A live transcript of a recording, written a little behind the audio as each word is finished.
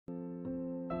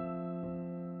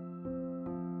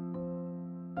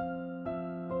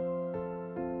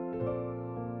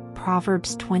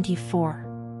Proverbs 24.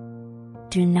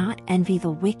 Do not envy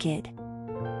the wicked.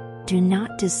 Do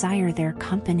not desire their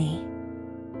company.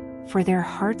 For their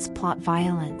hearts plot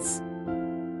violence,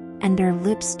 and their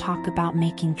lips talk about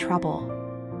making trouble.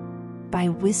 By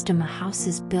wisdom a house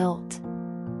is built,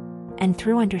 and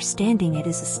through understanding it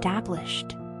is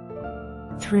established.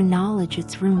 Through knowledge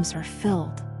its rooms are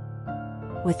filled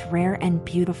with rare and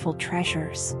beautiful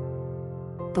treasures.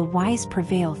 The wise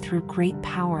prevail through great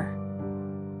power,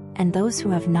 and those who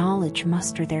have knowledge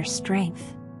muster their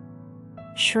strength.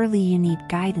 Surely you need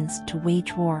guidance to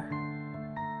wage war,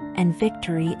 and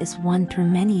victory is won through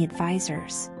many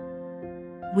advisers.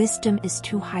 Wisdom is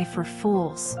too high for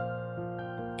fools.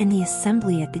 In the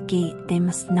assembly at the gate they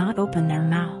must not open their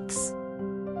mouths.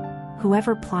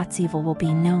 Whoever plots evil will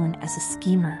be known as a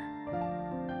schemer.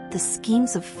 The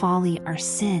schemes of folly are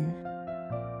sin,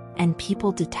 and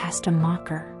people detest a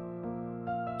mocker.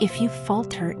 If you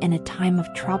falter in a time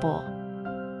of trouble,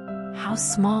 how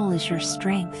small is your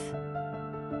strength?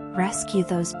 Rescue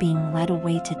those being led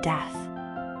away to death.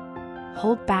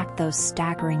 Hold back those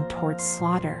staggering towards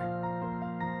slaughter.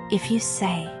 If you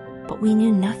say, "But we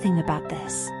knew nothing about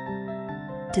this,"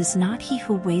 does not he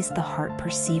who weighs the heart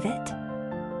perceive it?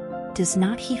 Does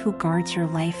not he who guards your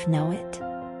life know it?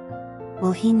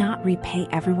 Will he not repay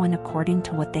everyone according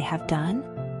to what they have done?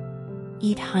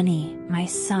 Eat honey, my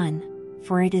son,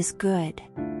 for it is good.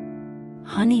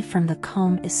 Honey from the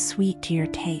comb is sweet to your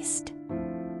taste.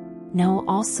 Know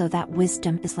also that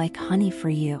wisdom is like honey for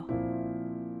you.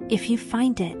 If you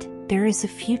find it, there is a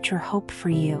future hope for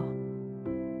you,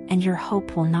 and your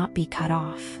hope will not be cut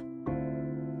off.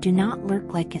 Do not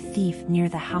lurk like a thief near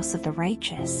the house of the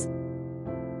righteous.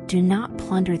 Do not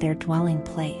plunder their dwelling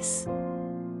place.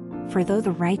 For though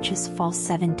the righteous fall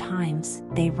 7 times,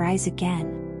 they rise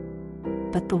again.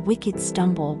 But the wicked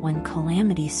stumble when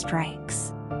calamity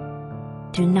strikes.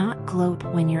 Do not gloat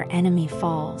when your enemy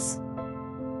falls.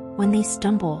 When they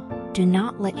stumble, do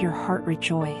not let your heart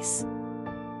rejoice,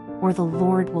 or the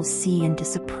Lord will see and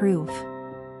disapprove,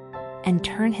 and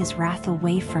turn his wrath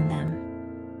away from them.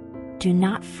 Do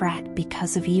not fret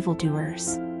because of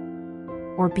evildoers,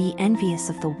 or be envious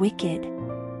of the wicked,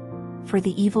 for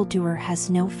the evildoer has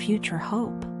no future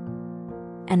hope,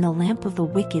 and the lamp of the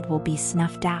wicked will be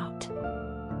snuffed out.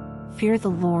 Fear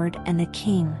the Lord and the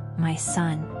King, my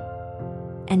son,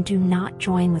 and do not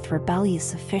join with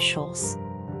rebellious officials,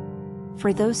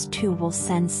 for those too will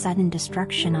send sudden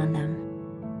destruction on them,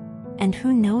 and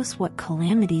who knows what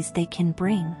calamities they can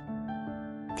bring.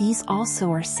 These also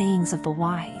are sayings of the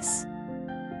wise.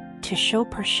 To show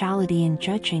partiality in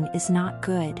judging is not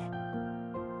good.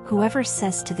 Whoever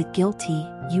says to the guilty,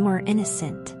 "You are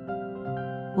innocent,"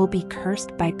 will be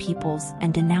cursed by peoples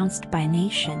and denounced by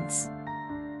nations.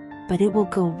 But it will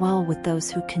go well with those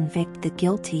who convict the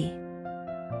guilty,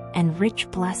 and rich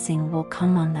blessing will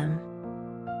come on them.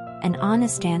 An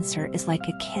honest answer is like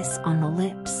a kiss on the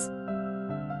lips.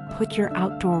 Put your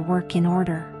outdoor work in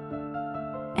order,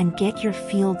 and get your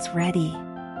fields ready.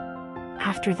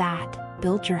 After that,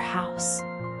 build your house.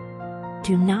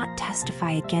 Do not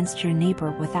testify against your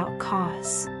neighbor without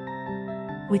cause.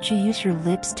 Would you use your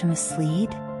lips to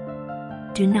mislead?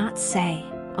 Do not say,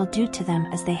 "I'll do to them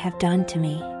as they have done to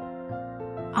me.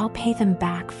 I'll pay them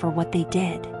back for what they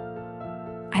did."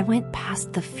 I went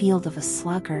past the field of a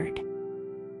sluggard,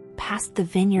 past the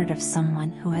vineyard of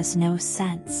someone who has no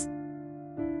sense.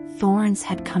 Thorns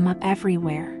had come up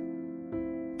everywhere.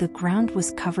 The ground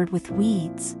was covered with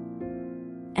weeds,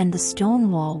 and the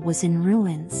stone wall was in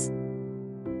ruins.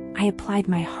 I applied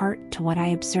my heart to what I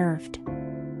observed,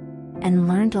 and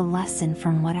learned a lesson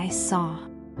from what I saw.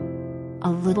 A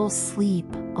little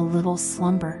sleep, a little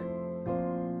slumber,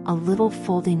 a little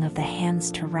folding of the hands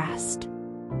to rest,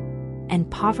 and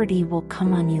poverty will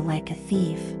come on you like a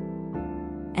thief,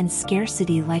 and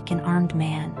scarcity like an armed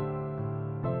man.